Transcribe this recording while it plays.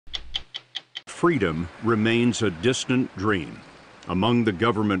freedom remains a distant dream. Among the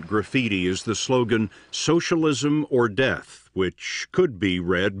government graffiti is the slogan, "Socialism or Death," which could be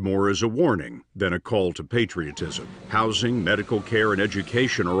read more as a warning than a call to patriotism. Housing, medical care, and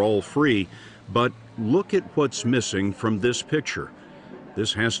education are all free, but look at what's missing from this picture.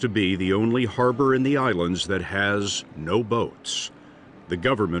 This has to be the only harbor in the islands that has no boats. The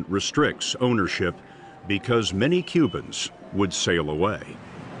government restricts ownership because many Cubans would sail away.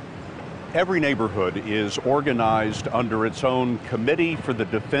 Every neighborhood is organized under its own Committee for the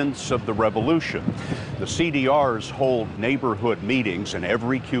Defense of the Revolution. The CDRs hold neighborhood meetings and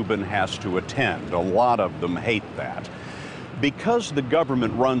every Cuban has to attend. A lot of them hate that. Because the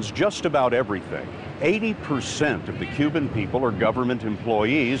government runs just about everything, 80% of the Cuban people are government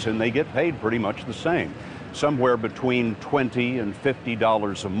employees and they get paid pretty much the same, somewhere between $20 and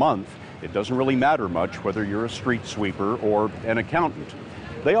 $50 a month. It doesn't really matter much whether you're a street sweeper or an accountant.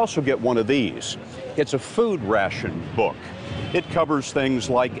 They also get one of these. It's a food ration book. It covers things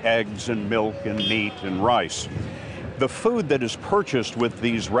like eggs and milk and meat and rice. The food that is purchased with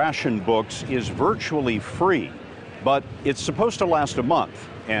these ration books is virtually free, but it's supposed to last a month,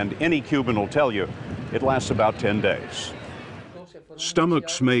 and any Cuban will tell you it lasts about 10 days.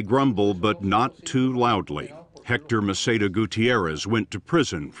 Stomachs may grumble, but not too loudly. Hector Maceda Gutierrez went to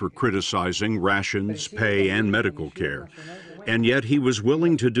prison for criticizing rations, pay, and medical care. And yet he was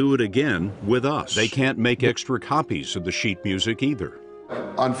willing to do it again with us. They can't make extra copies of the sheet music either.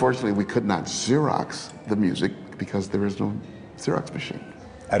 Unfortunately, we could not Xerox the music because there is no Xerox machine.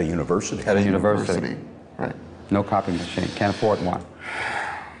 At a university? At a university. Right. No copy machine. Can't afford one.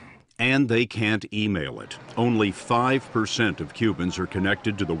 And they can't email it. Only 5% of Cubans are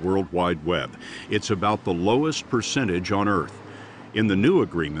connected to the World Wide Web. It's about the lowest percentage on Earth. In the new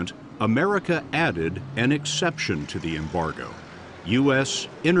agreement, America added an exception to the embargo: U.S.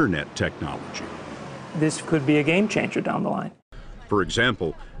 internet technology. This could be a game changer down the line. For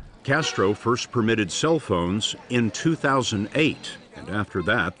example, Castro first permitted cell phones in 2008, and after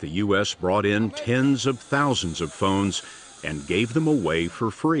that, the U.S. brought in tens of thousands of phones and gave them away for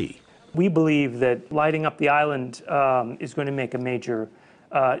free. We believe that lighting up the island is going to make a major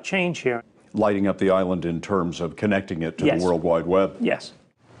change here. Lighting up the island in terms of connecting it to the World Wide Web? Yes.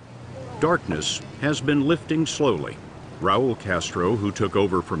 Darkness has been lifting slowly. Raul Castro, who took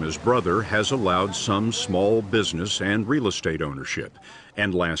over from his brother, has allowed some small business and real estate ownership.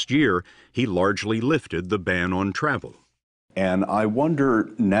 And last year, he largely lifted the ban on travel. And I wonder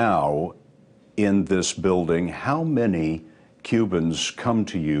now, in this building, how many Cubans come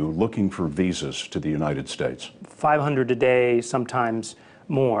to you looking for visas to the United States? 500 a day, sometimes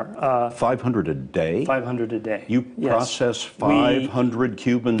more. 500 a day? 500 a day. You process 500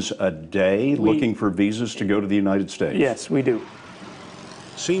 Cubans a day looking for visas to go to the United States? Yes, we do.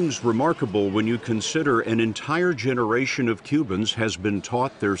 Seems remarkable when you consider an entire generation of Cubans has been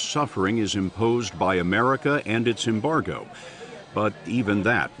taught their suffering is imposed by America and its embargo. But even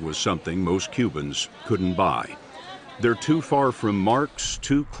that was something most Cubans couldn't buy. They're too far from Marx,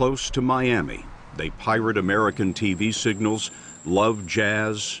 too close to Miami. They pirate American TV signals, love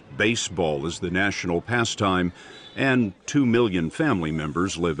jazz, baseball is the national pastime, and 2 million family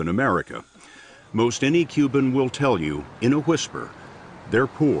members live in America. Most any Cuban will tell you, in a whisper, they're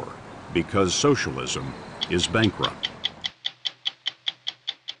poor because socialism is bankrupt.